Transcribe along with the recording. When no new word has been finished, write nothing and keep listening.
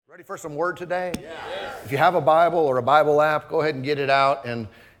Ready for some word today? Yes. If you have a Bible or a Bible app, go ahead and get it out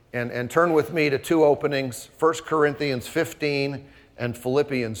and turn with me to two openings, 1 Corinthians 15 and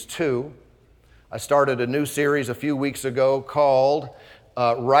Philippians 2. I started a new series a few weeks ago called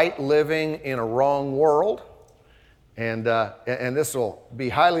Right Living in a Wrong World. And this will be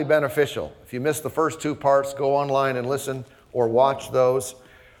highly beneficial. If you missed the first two parts, go online and listen or watch those.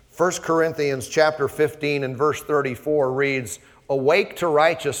 1 Corinthians chapter 15 and verse 34 reads, "Awake to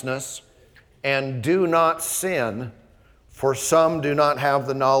righteousness and do not sin, for some do not have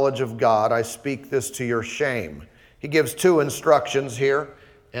the knowledge of God. I speak this to your shame." He gives two instructions here,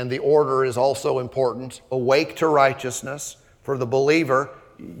 and the order is also important. Awake to righteousness. For the believer,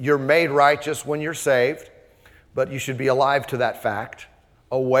 you're made righteous when you're saved, but you should be alive to that fact,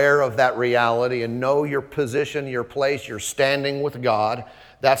 aware of that reality, and know your position, your place, your standing with God.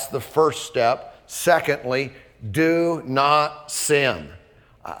 That's the first step. Secondly, do not sin.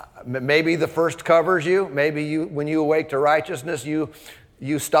 Maybe the first covers you. Maybe when you awake to righteousness,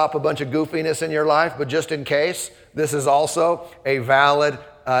 you stop a bunch of goofiness in your life. But just in case, this is also a valid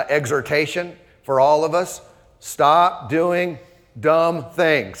exhortation for all of us. Stop doing dumb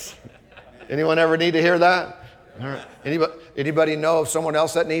things. Anyone ever need to hear that? All right. Anybody know of someone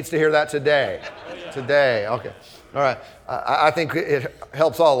else that needs to hear that today? Today, okay. All right. I think it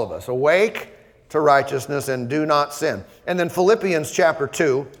helps all of us. Awake to righteousness and do not sin. And then Philippians chapter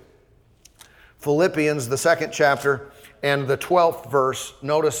 2, Philippians, the second chapter, and the 12th verse.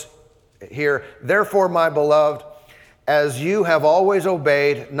 Notice here, "Therefore, my beloved, as you have always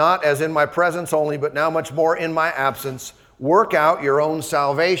obeyed, not as in my presence only, but now much more in my absence, work out your own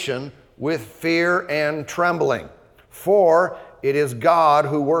salvation with fear and trembling. For it is God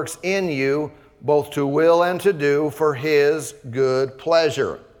who works in you both to will and to do for his good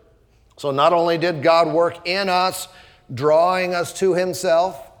pleasure." So not only did God work in us, drawing us to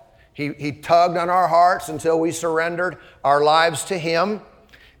himself, he tugged on our hearts until we surrendered our lives to him,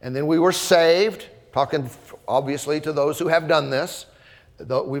 and then we were saved, talking obviously to those who have done this.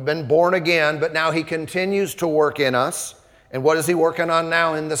 We've been born again, but now he continues to work in us. And what is he working on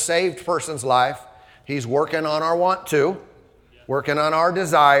now in the saved person's life? He's working on our want to, working on our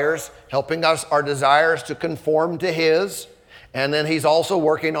desires, helping us, our desires to conform to his. And then he's also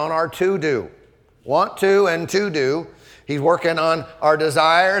working on our to-do. Want to and to-do. He's working on our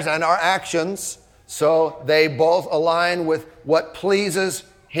desires and our actions so they both align with what pleases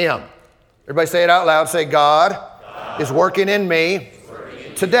him. Everybody say it out loud. Say, God is working in me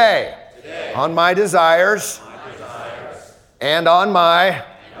today on my desires and on my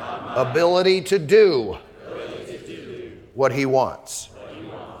ability to do what he wants.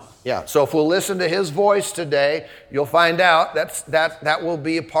 Yeah, so if we'll listen to his voice today, you'll find out that will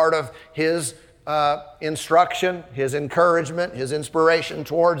be a part of his instruction, his encouragement, his inspiration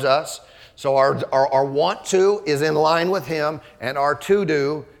towards us. So our want to is in line with him, and our to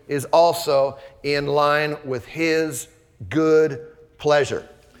do is also in line with his good pleasure.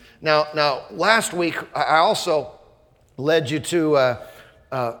 Now last week, I also led you to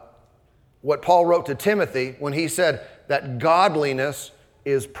what Paul wrote to Timothy when he said that godliness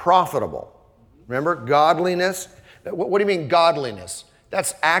is profitable. Remember, godliness? What do you mean godliness?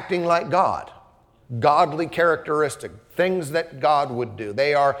 That's acting like God. Godly characteristic, things that God would do.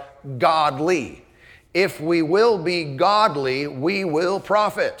 They are godly. If we will be godly, we will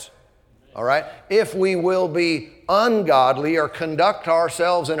profit. All right? If we will be ungodly or conduct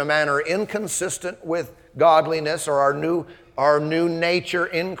ourselves in a manner inconsistent with godliness or our new nature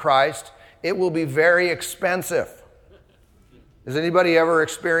in Christ, it will be very expensive. Has anybody ever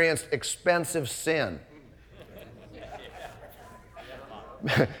experienced expensive sin?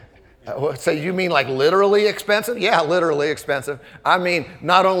 So you mean like literally expensive? Yeah, literally expensive. I mean,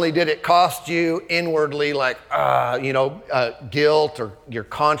 not only did it cost you inwardly like, guilt, or your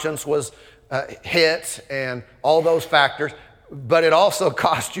conscience was hit and all those factors, but it also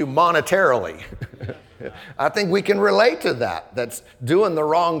cost you monetarily. I think we can relate to that. That's doing the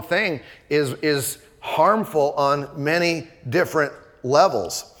wrong thing is harmful on many different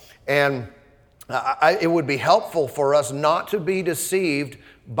levels. And it would be helpful for us not to be deceived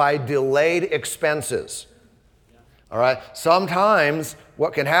by delayed expenses. All right? Sometimes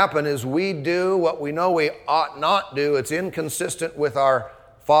what can happen is we do what we know we ought not do. It's inconsistent with our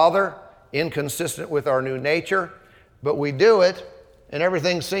Father, inconsistent with our new nature, but we do it and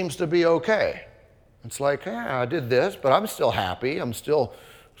everything seems to be okay. It's like, I did this, but I'm still happy. I'm still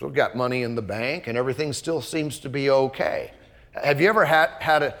got money in the bank, and everything still seems to be okay. Have you ever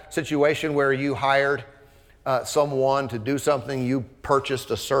had a situation where you hired someone to do something, you purchased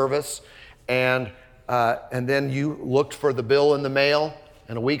a service, and then you looked for the bill in the mail,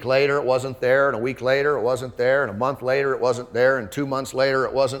 And a week later, it wasn't there. And a week later, it wasn't there. And a month later, it wasn't there. And 2 months later,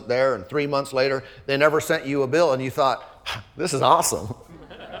 it wasn't there. And 3 months later, they never sent you a bill. And you thought, this is awesome.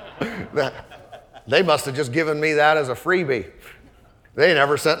 They must have just given me that as a freebie. They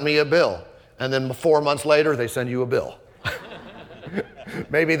never sent me a bill. And then 4 months later, they send you a bill.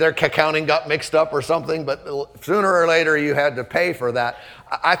 Maybe their accounting got mixed up or something, but sooner or later you had to pay for that.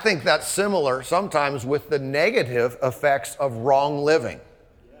 I think that's similar sometimes with the negative effects of wrong living.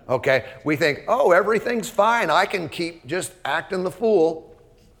 Okay, we think, oh, everything's fine. I can keep just acting the fool,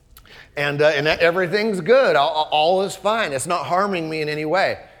 and everything's good. All is fine. It's not harming me in any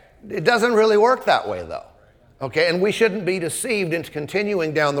way. It doesn't really work that way, though. Okay, and we shouldn't be deceived into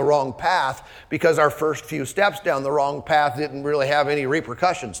continuing down the wrong path because our first few steps down the wrong path didn't really have any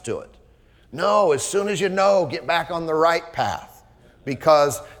repercussions to it. No, as soon as you know, get back on the right path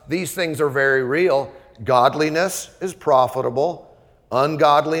because these things are very real. Godliness is profitable.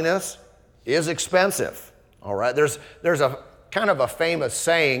 Ungodliness is expensive. All right, there's a kind of a famous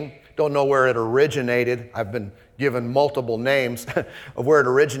saying, don't know where it originated. I've been given multiple names of where it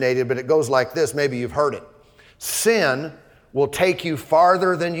originated, but it goes like this. Maybe you've heard it. Sin will take you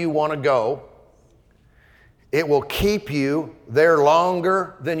farther than you want to go. It will keep you there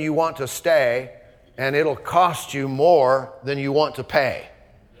longer than you want to stay, and it'll cost you more than you want to pay.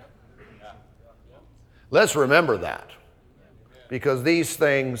 Let's remember that because these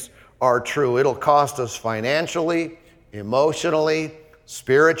things are true. It'll cost us financially, emotionally,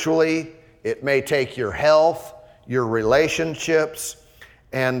 spiritually. It may take your health, your relationships,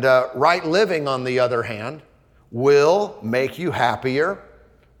 and right living, on the other hand, will make you happier,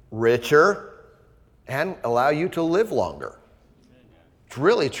 richer, and allow you to live longer. It's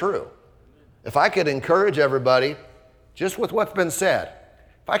really true. If I could encourage everybody, just with what's been said,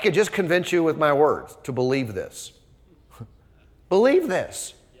 if I could just convince you with my words to believe this. Believe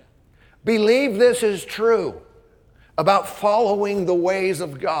this. Believe this is true about following the ways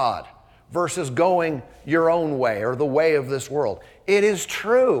of God versus going your own way or the way of this world. It is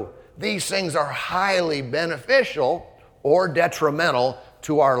true. These things are highly beneficial or detrimental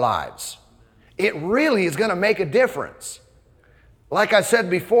to our lives. It really is going to make a difference. Like I said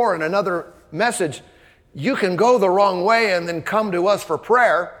before in another message, you can go the wrong way and then come to us for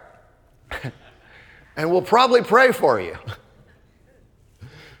prayer, and we'll probably pray for you.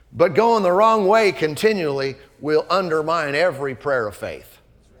 But going the wrong way continually will undermine every prayer of faith.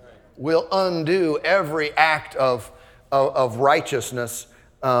 Will undo every act of righteousness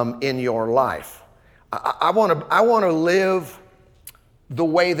in your life. I want to live the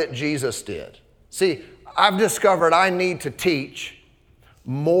way that Jesus did. See, I've discovered I need to teach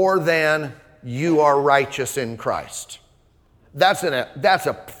more than you are righteous in Christ. That's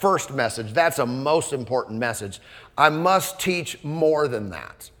a first message. That's a most important message. I must teach more than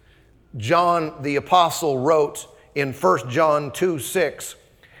that. John the Apostle wrote in 1 John 2:6,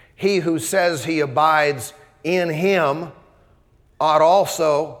 he who says he abides in him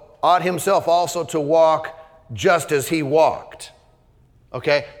ought himself also to walk just as he walked.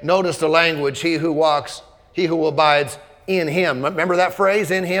 Okay, notice the language, he who abides in him. Remember that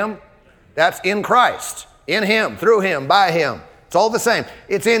phrase, in him? That's in Christ, in him, through him, by him. It's all the same.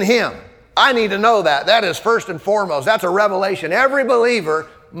 It's in him. I need to know that. That is first and foremost. That's a revelation every believer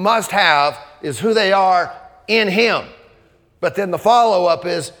must have, is who they are in him. But then the follow-up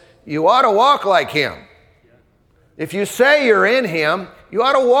is, you ought to walk like him. If you say you're in him, you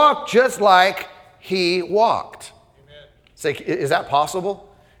ought to walk just like he walked. Amen. Say, is that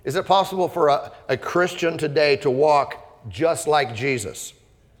possible? Is it possible for a Christian today to walk just like Jesus?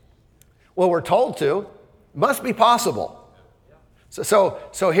 Well, we're told to. It must be possible.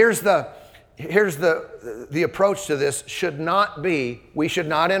 So here's the approach to this should not be, we should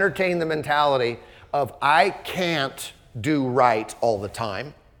not entertain the mentality of I can't do right all the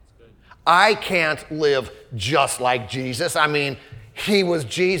time. I can't live just like Jesus. I mean, he was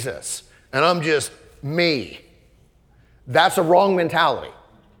Jesus and I'm just me. That's a wrong mentality.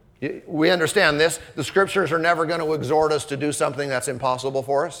 We understand this. The scriptures are never going to exhort us to do something that's impossible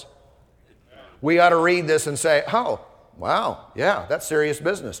for us. We ought to read this and say, oh, wow, yeah, that's serious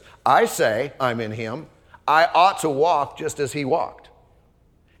business. I say I'm in him. I ought to walk just as he walked.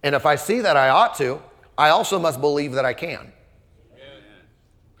 And if I see that I ought to, I also must believe that I can. Amen.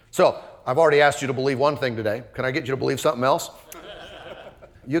 So I've already asked you to believe one thing today. Can I get you to believe something else?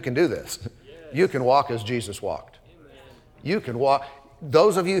 You can do this. You can walk as Jesus walked. You can walk.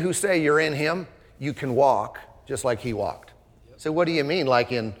 Those of you who say you're in him, you can walk just like he walked. So what do you mean?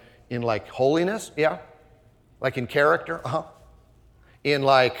 Like in like holiness? Yeah. Like in character? Uh-huh. In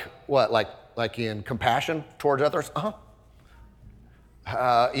like what? Like in compassion towards others? Uh-huh.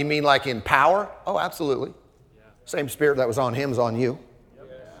 You mean like in power? Oh, absolutely. Same Spirit that was on him is on you.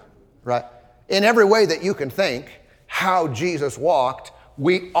 Right? In every way that you can think how Jesus walked,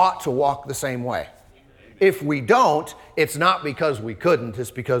 we ought to walk the same way. If we don't, it's not because we couldn't,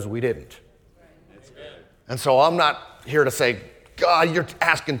 it's because we didn't. And so I'm not here to say, God, you're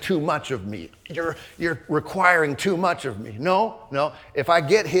asking too much of me. You're requiring too much of me. No. If I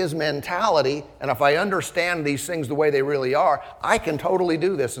get his mentality and if I understand these things the way they really are, I can totally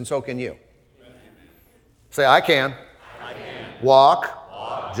do this, and so can you. Say, I can.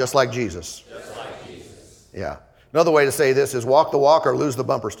 Walk just like Jesus. Yeah. Another way to say this is walk the walk or lose the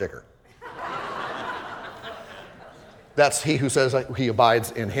bumper sticker. That's he who says he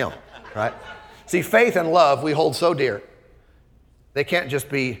abides in him, right? See, faith and love we hold so dear. They can't just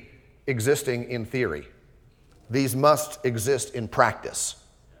be existing in theory. These must exist in practice.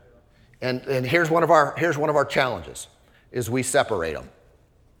 And here's one of our challenges, is we separate them.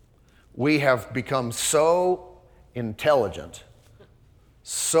 We have become so intelligent,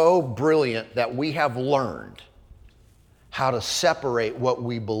 so brilliant that we have learned how to separate what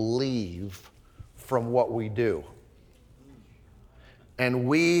we believe from what we do. And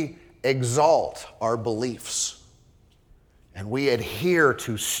we exalt our beliefs. And we adhere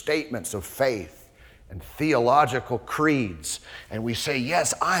to statements of faith and theological creeds. And we say,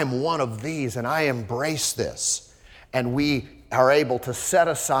 yes, I'm one of these and I embrace this. And we are able to set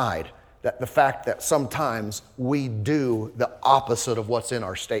aside the fact that sometimes we do the opposite of what's in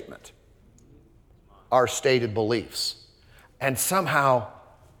our statement, our stated beliefs. And somehow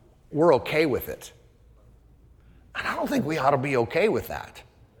we're okay with it. And I don't think we ought to be okay with that.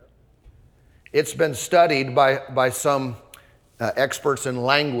 It's been studied by some experts in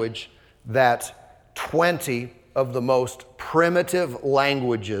language that 20 of the most primitive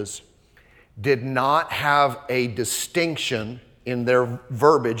languages did not have a distinction in their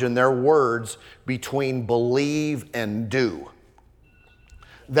verbiage, in their words, between believe and do.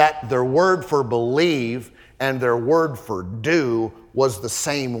 That their word for believe and their word for do was the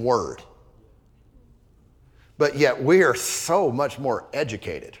same word. But yet we are so much more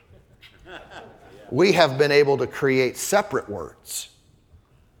educated. We have been able to create separate words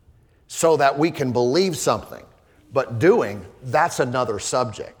so that we can believe something. But doing, that's another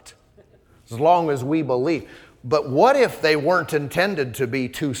subject. As long as we believe. But what if they weren't intended to be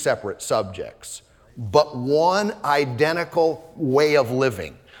two separate subjects, but one identical way of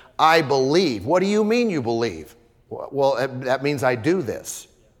living? I believe. What do you mean you believe? Well, that means I do this.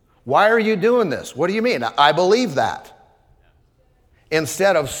 Why are you doing this? What do you mean? I believe that.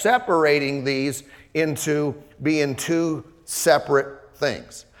 Instead of separating these into being two separate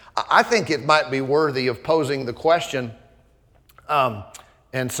things. I think it might be worthy of posing the question,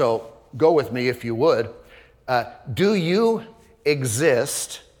 and so go with me if you would. Do you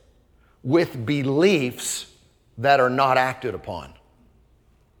exist with beliefs that are not acted upon?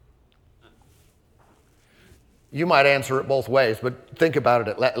 You might answer it both ways, but think about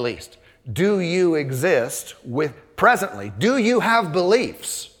it at least. Do you exist presently, do you have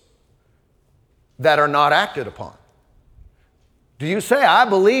beliefs that are not acted upon? Do you say, I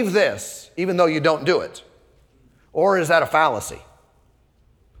believe this, even though you don't do it? Or is that a fallacy?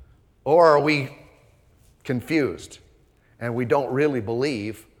 Or are we confused and we don't really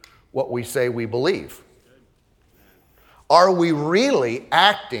believe what we say we believe? Are we really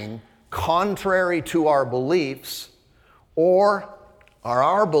acting contrary to our beliefs, or are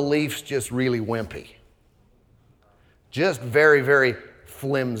our beliefs just really wimpy? Just very, very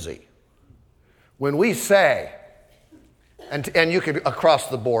flimsy. When we say, and you could across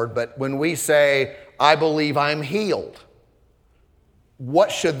the board, but when we say, I believe I'm healed,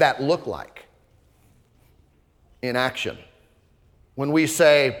 what should that look like in action? When we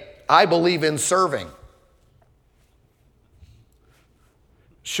say, I believe in serving,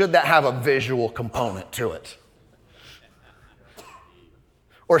 should that have a visual component to it?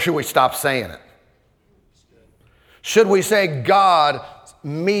 Or should we stop saying it? Should we say, God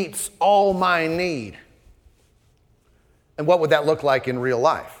meets all my need? And what would that look like in real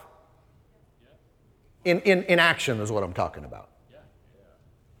life? In action is what I'm talking about.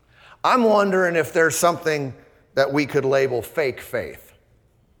 I'm wondering if there's something that we could label fake faith.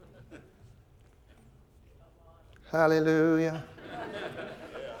 Hallelujah.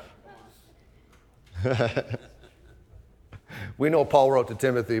 We know Paul wrote to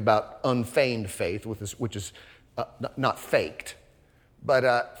Timothy about unfeigned faith, which is not faked,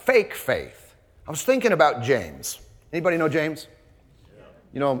 but fake faith. I was thinking about James. Anybody know James?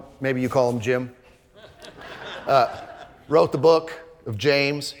 You know, maybe you call him Jim. Wrote the book of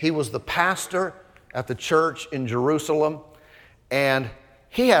James. He was the pastor at the church in Jerusalem. and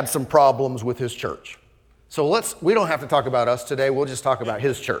he had some problems with his church. So we don't have to talk about us today. We'll just talk about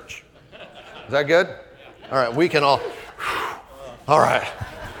his church. Is that good? All right, we can all right.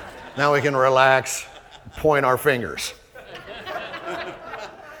 Now we can relax, point our fingers.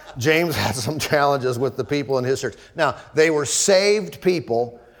 James had some challenges with the people in his church. Now, they were saved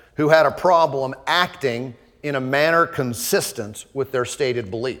people who had a problem acting in a manner consistent with their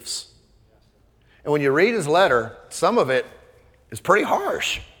stated beliefs. And when you read his letter, some of it is pretty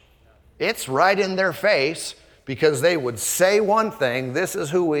harsh. It's right in their face because they would say one thing, this is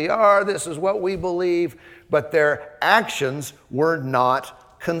who we are, this is what we believe, but their actions were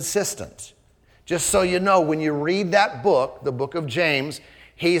not consistent. Just so you know, when you read that book, the book of James,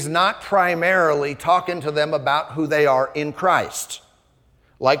 he's not primarily talking to them about who they are in Christ,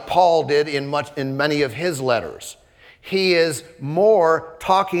 like Paul did in many of his letters. He is more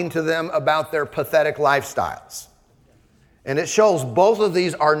talking to them about their pathetic lifestyles. And it shows both of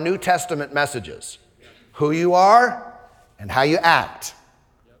these are New Testament messages. Who you are and how you act.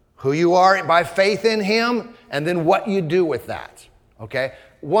 Who you are by faith in him and then what you do with that. Okay?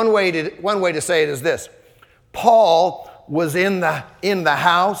 One way to say it is this. Paul was in the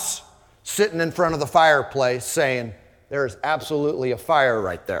house sitting in front of the fireplace saying, there's absolutely a fire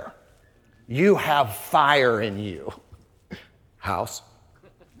right there. You have fire in you. House.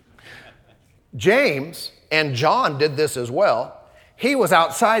 James and John did this as well. He was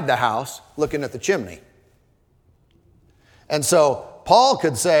outside the house looking at the chimney. And so Paul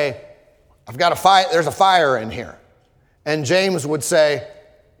could say, I've got a fire, there's a fire in here. And James would say,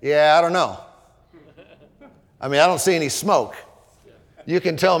 yeah, I don't know. I mean, I don't see any smoke. You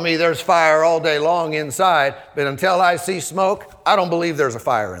can tell me there's fire all day long inside, but until I see smoke, I don't believe there's a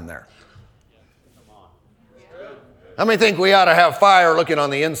fire in there. How many think we ought to have fire looking on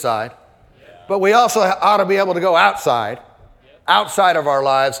the inside? But we also ought to be able to go outside of our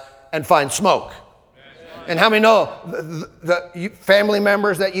lives, and find smoke. And how many know the family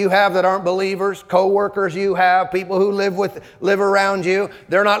members that you have that aren't believers, co-workers you have, people who live around you,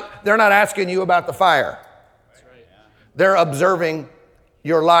 they're not asking you about the fire. They're observing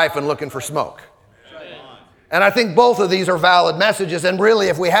your life and looking for smoke. And I think both of these are valid messages. And really,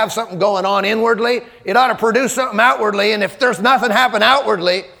 if we have something going on inwardly, it ought to produce something outwardly. And if there's nothing happen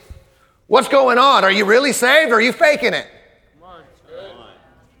outwardly, what's going on? Are you really saved or are you faking it?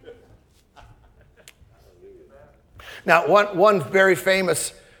 Now, one very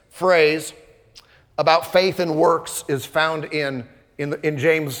famous phrase about faith and works is found in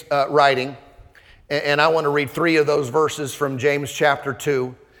James' writing. And I want to read 3 of those verses from James chapter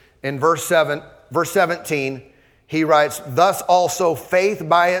 2. In verse 17, he writes, thus also faith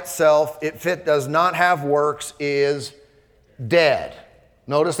by itself, if it does not have works, is dead.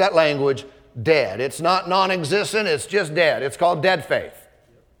 Notice that language, dead. It's not non-existent, it's just dead. It's called dead faith.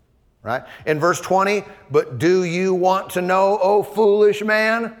 Right? In verse 20, but do you want to know, O foolish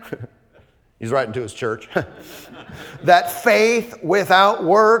man? He's writing to his church. That faith without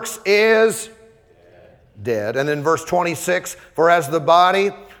works is dead. And in verse 26, for as the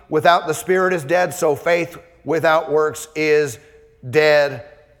body without the spirit is dead, so faith without works is dead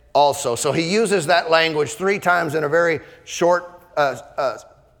also. So he uses that language 3 times in a very short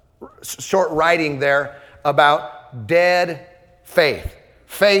writing there about dead faith.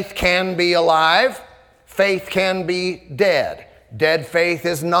 Faith can be alive. Faith can be dead. Dead faith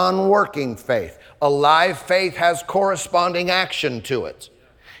is non-working faith. Alive faith has corresponding action to it.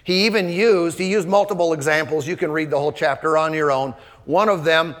 He used multiple examples. You can read the whole chapter on your own. One of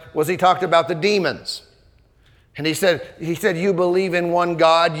them was he talked about the demons. And he said, you believe in one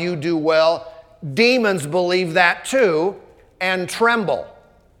God, you do well. Demons believe that too and tremble.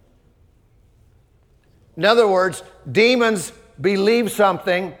 In other words, demons believe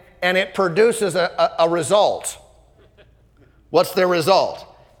something and it produces a result. What's their result?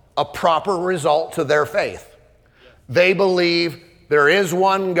 A proper result to their faith. They believe there is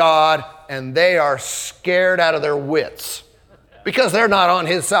one God and they are scared out of their wits because they're not on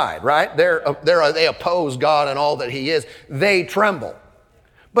his side, right? They oppose God and all that he is. They tremble.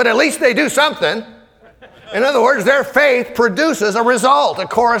 But at least they do something. In other words, their faith produces a result, a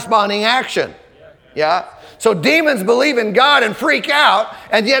corresponding action. Yeah? So demons believe in God and freak out,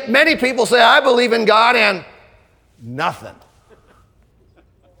 and yet many people say, I believe in God and nothing.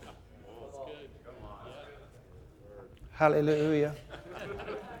 Hallelujah.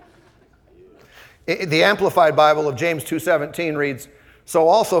 The Amplified Bible of James 2:17 reads, so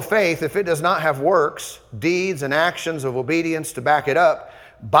also faith, if it does not have works, deeds and actions of obedience to back it up,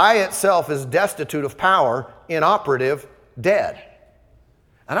 by itself is destitute of power, inoperative, dead.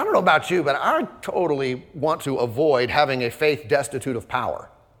 And I don't know about you, but I totally want to avoid having a faith destitute of power.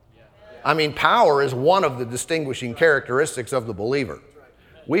 I mean, power is one of the distinguishing characteristics of the believer.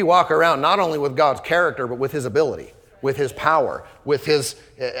 We walk around not only with God's character, but with his ability, with his power, with his,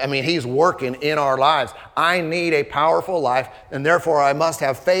 he's working in our lives. I need a powerful life, and therefore I must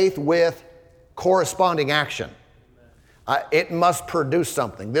have faith with corresponding action. It must produce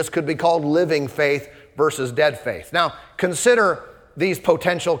something. This could be called living faith versus dead faith. Now, consider these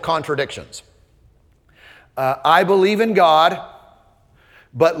potential contradictions. I believe in God,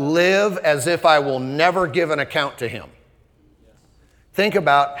 but live as if I will never give an account to him. Think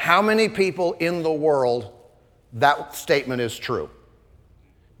about how many people in the world that statement is true.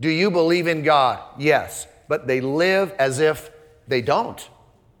 Do you believe in God? Yes, but they live as if they don't.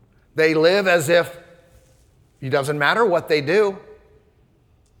 They live as if it doesn't matter what they do.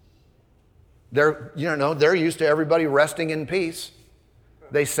 They're used to everybody resting in peace.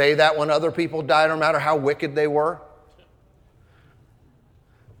 They say that when other people die, no matter how wicked they were.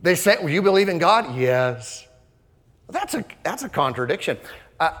 They say, well, you believe in God? Yes. That's a contradiction.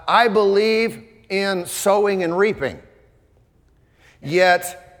 I believe in sowing and reaping,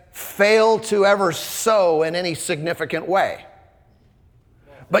 yet fail to ever sow in any significant way.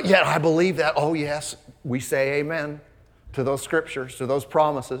 But yet I believe that, oh yes, we say amen to those scriptures, to those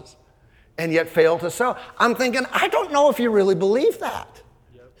promises, and yet fail to sow. I'm thinking, I don't know if you really believe that.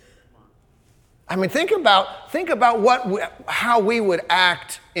 I mean, think about how we would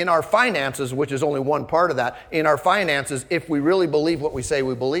act in our finances, which is only one part of that, in our finances, if we really believe what we say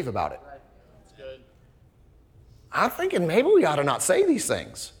we believe about it. That's good. I'm thinking maybe we ought to not say these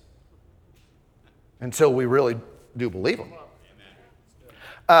things until we really do believe them.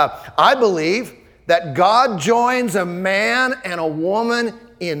 I believe that God joins a man and a woman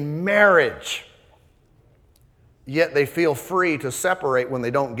in marriage, yet they feel free to separate when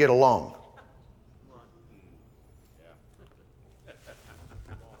they don't get along.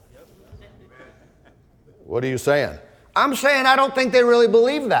 What are you saying? I'm saying I don't think they really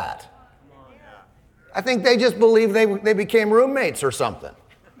believe that. I think they just believe they became roommates or something.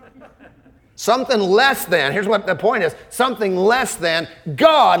 Something less than, here's what the point is, something less than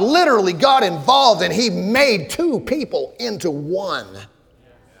God, literally God involved, and he made two people into one.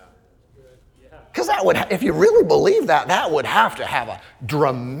 Because that would, if you really believe that, that would have to have a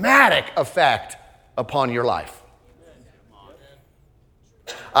dramatic effect upon your life.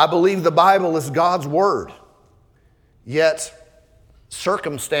 I believe the Bible is God's word. Yet,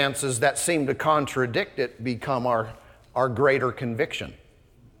 circumstances that seem to contradict it become our greater conviction.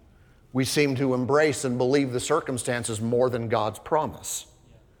 We seem to embrace and believe the circumstances more than God's promise.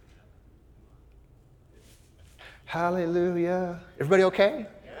 Hallelujah. Everybody okay?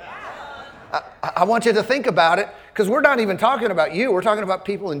 Yeah. I want you to think about it, because we're not even talking about you. We're talking about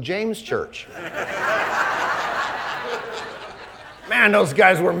people in James Church. Man, those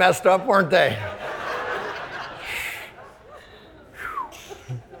guys were messed up, weren't they?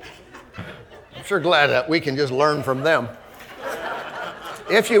 I'm sure glad that we can just learn from them.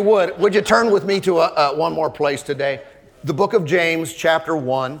 If you would you turn with me to one more place today? The book of James, chapter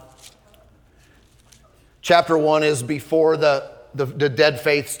 1. Chapter 1 is before the dead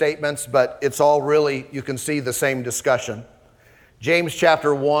faith statements, but it's all really, you can see the same discussion. James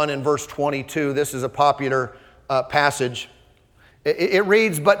chapter 1 and verse 22, this is a popular passage. It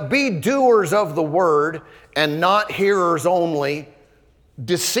reads, "But be doers of the word and not hearers only,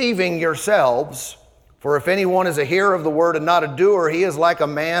 deceiving yourselves. For if anyone is a hearer of the word and not a doer, he is like a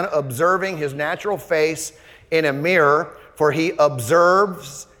man observing his natural face in a mirror. For he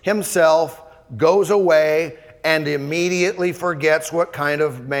observes himself, goes away, and immediately forgets what kind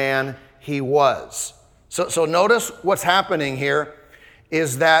of man he was." So notice what's happening here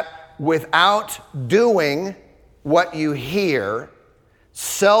is that without doing what you hear,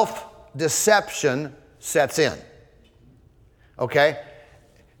 self-deception sets in. Okay?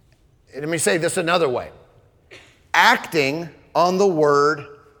 Let me say this another way. Acting on the word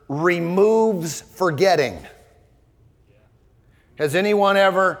removes forgetting. Has anyone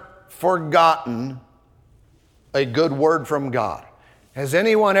ever forgotten a good word from God? Has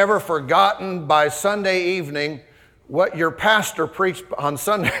anyone ever forgotten by Sunday evening what your pastor preached on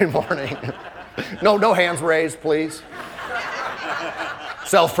Sunday morning? No hands raised, please.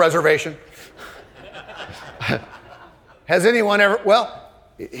 Self-preservation. Has anyone ever,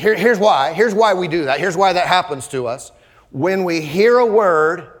 here's why we do that. Here's why that happens to us. When we hear a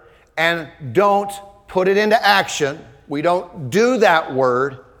word and don't put it into action, we don't do that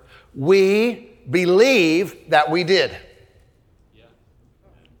word, we believe that we did.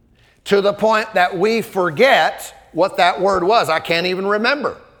 To the point that we forget what that word was. I can't even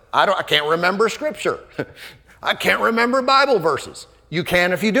remember. I can't remember scripture. I can't remember Bible verses. You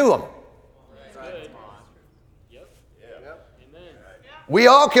can if you do them. We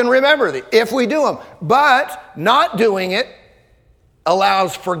all can remember if we do them. But not doing it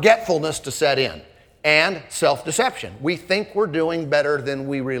allows forgetfulness to set in and self-deception. We think we're doing better than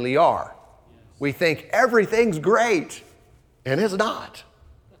we really are. We think everything's great, and it's not.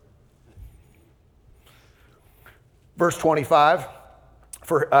 Verse 25,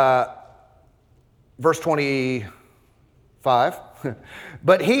 verse 25,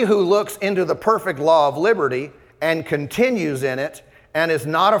 but he who looks into the perfect law of liberty and continues in it, and is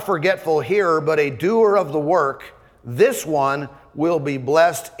not a forgetful hearer, but a doer of the work, this one will be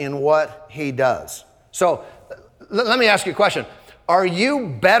blessed in what he does. So let me ask you a question. Are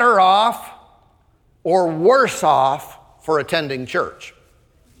you better off or worse off for attending church?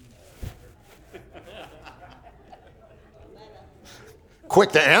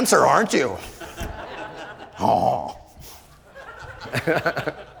 Quick to answer, aren't you? Oh.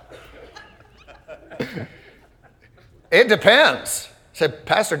 It depends. Say,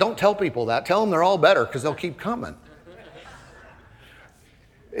 Pastor, don't tell people that. Tell them they're all better because they'll keep coming.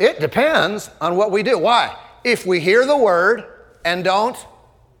 It depends on what we do. Why? If we hear the word and don't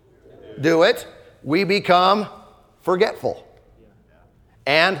do it, we become forgetful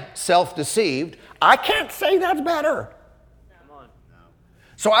and self-deceived. I can't say that's better.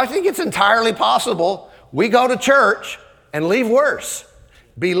 So I think it's entirely possible we go to church and leave worse,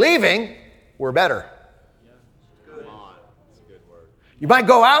 believing we're better. You might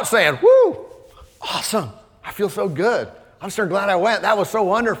go out saying, whoo, awesome. I feel so good. I'm so glad I went. That was so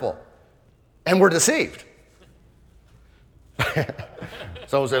wonderful. And we're deceived.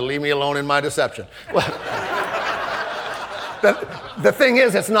 Someone said, leave me alone in my deception. Well, the thing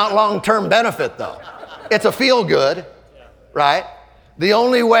is, it's not long-term benefit, though. It's a feel-good, right? The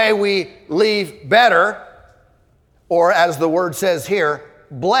only way we leave better, or as the word says here,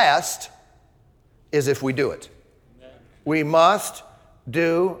 blessed, is if we do it. We must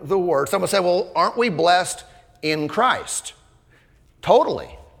do the word. Someone said, well, aren't we blessed in Christ?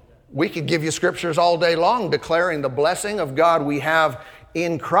 Totally. We could give you scriptures all day long declaring the blessing of God we have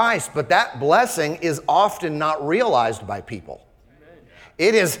in Christ, but that blessing is often not realized by people.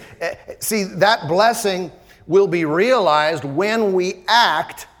 It is, see, that blessing will be realized when we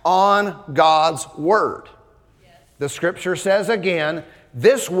act on God's word. The scripture says again,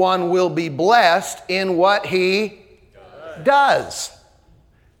 this one will be blessed in what he does.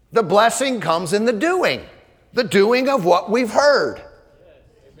 The blessing comes in the doing of what we've heard.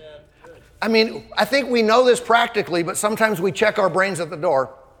 I mean, I think we know this practically, but sometimes we check our brains at the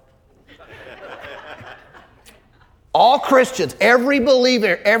door. All Christians, every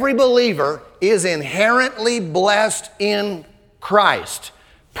believer is inherently blessed in Christ.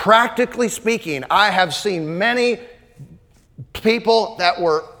 Practically speaking, I have seen many people that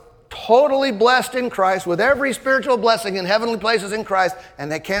were totally blessed in Christ with every spiritual blessing in heavenly places in Christ,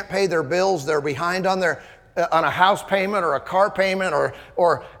 and they can't pay their bills. They're behind on a house payment or a car payment,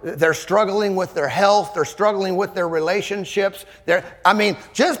 or they're struggling with their health. They're struggling with their relationships.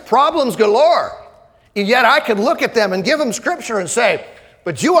 Just problems galore. And yet I could look at them and give them scripture and say,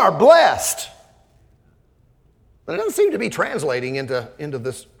 but you are blessed. But it doesn't seem to be translating into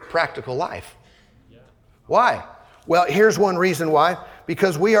this practical life. Why? Well, here's one reason why.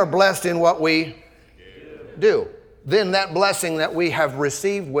 Because we are blessed in what we do. Then that blessing that we have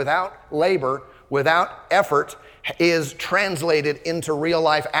received without labor, without effort, is translated into real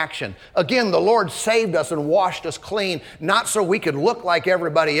life action. Again, the Lord saved us and washed us clean, not so we could look like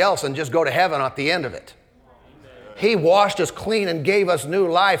everybody else and just go to heaven at the end of it. He washed us clean and gave us new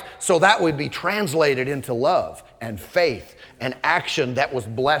life so that would be translated into love and faith and action that was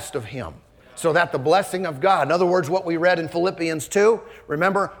blessed of Him. So that the blessing of God, in other words, what we read in Philippians 2,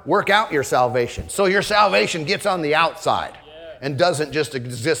 remember, work out your salvation. So your salvation gets on the outside and doesn't just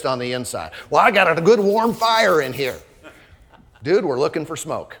exist on the inside. Well, I got a good warm fire in here. Dude, we're looking for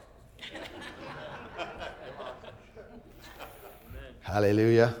smoke.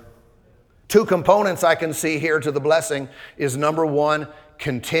 Hallelujah. Two components I can see here to the blessing is number one,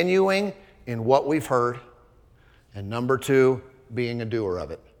 continuing in what we've heard, and number two, being a doer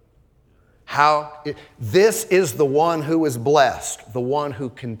of it. This is the one who is blessed, the one who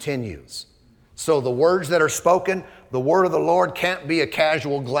continues. So the words that are spoken, the word of the Lord can't be a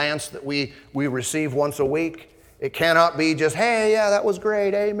casual glance that we receive once a week. It cannot be just, hey, yeah, that was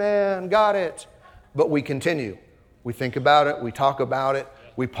great, amen, got it. But we continue. We think about it, we talk about it,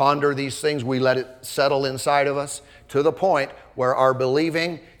 we ponder these things, we let it settle inside of us to the point where our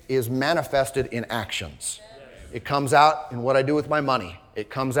believing is manifested in actions. It comes out in what I do with my money. It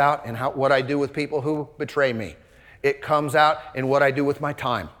comes out in what I do with people who betray me. It comes out in what I do with my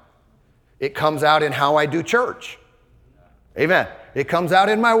time. It comes out in how I do church. Amen. It comes out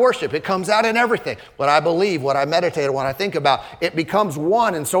in my worship. It comes out in everything. What I believe, what I meditate, what I think about, it becomes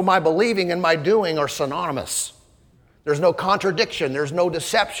one. And so my believing and my doing are synonymous. There's no contradiction. There's no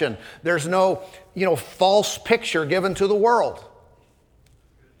deception. There's no, false picture given to the world.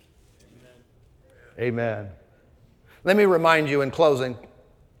 Amen. Let me remind you in closing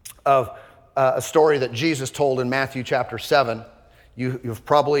of a story that Jesus told in Matthew chapter 7. You've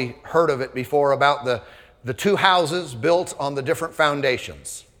probably heard of it before, about the two houses built on the different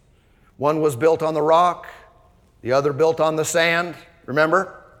foundations. One was built on the rock, the other built on the sand.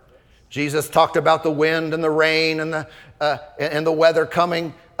 Remember? Jesus talked about the wind and the rain and the weather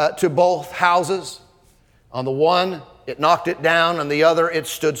coming to both houses. On the one, it knocked it down, and the other, it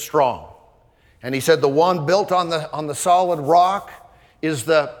stood strong. And he said the one built on the solid rock is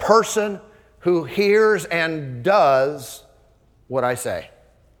the person who hears and does what I say.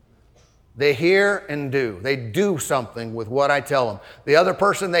 They hear and do. They do something with what I tell them. The other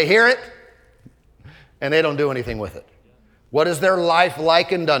person, they hear it, and they don't do anything with it. What is their life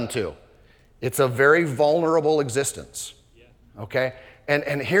likened unto? It's a very vulnerable existence. Okay?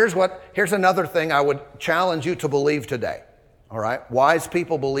 And here's another thing I would challenge you to believe today. All right? Wise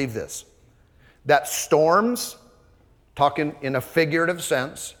people believe this. That storms, talking in a figurative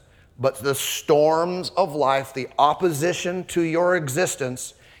sense, but the storms of life, the opposition to your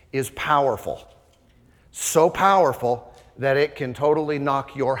existence, is powerful. So powerful that it can totally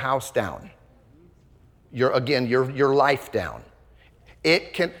knock your house down. Your life down.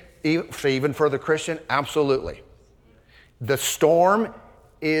 It can, even for the Christian, absolutely. The storm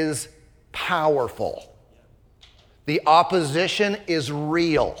is powerful. The opposition is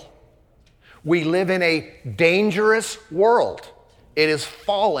real. We live in a dangerous world. It is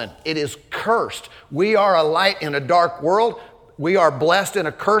fallen. It is cursed. We are a light in a dark world. We are blessed in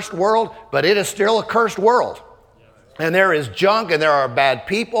a cursed world, but it is still a cursed world. And there is junk, and there are bad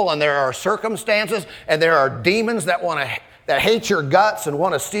people, and there are circumstances, and there are demons that hate your guts and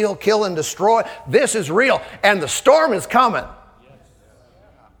want to steal, kill, and destroy. This is real, and the storm is coming.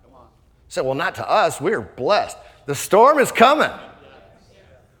 So, well, not to us. We're blessed. The storm is coming.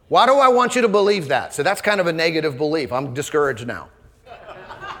 Why do I want you to believe that? So that's kind of a negative belief. I'm discouraged now.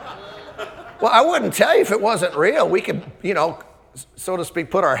 Well, I wouldn't tell you if it wasn't real. We could, so to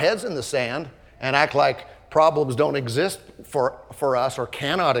speak, put our heads in the sand and act like problems don't exist for us or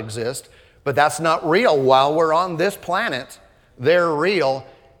cannot exist, but that's not real. While we're on this planet, they're real,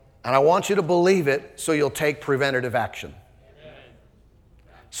 and I want you to believe it so you'll take preventative action.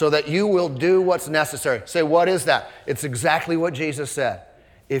 So that you will do what's necessary. Say, what is that? It's exactly what Jesus said.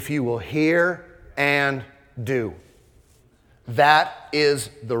 If you will hear and do. That is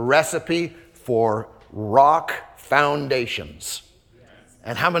the recipe for rock foundations.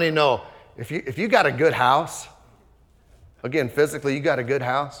 And how many know, if you got a good house, again, physically you got a good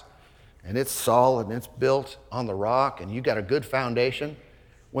house, and it's solid and it's built on the rock, and you got a good foundation,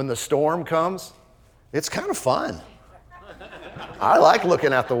 when the storm comes, it's kind of fun. I like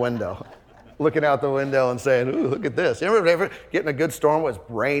looking out the window and saying, ooh, look at this. You ever getting a good storm where it's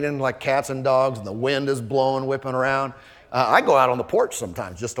raining like cats and dogs and the wind is blowing, whipping around? I go out on the porch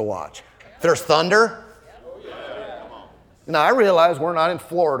sometimes just to watch. If there's thunder. Now, I realize we're not in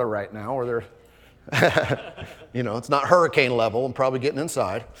Florida right now where it's not hurricane level. I'm probably getting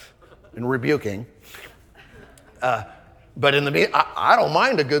inside and rebuking. But I don't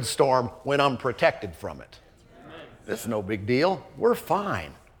mind a good storm when I'm protected from it. It's no big deal. We're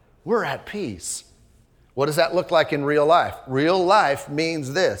fine. We're at peace. What does that look like in real life? Real life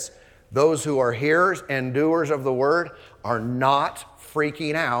means this. Those who are hearers and doers of the word are not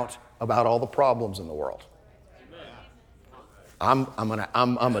freaking out about all the problems in the world. I'm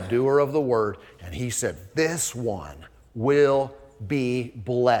a doer of the word, and he said, this one will be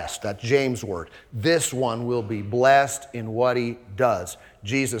blessed. That's James' word. This one will be blessed in what he does.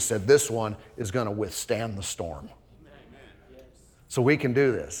 Jesus said this one is going to withstand the storm. So we can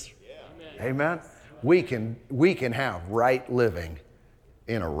do this. Amen. We can have right living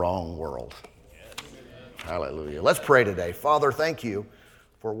in a wrong world. Hallelujah. Let's pray today. Father, thank you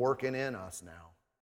for working in us now.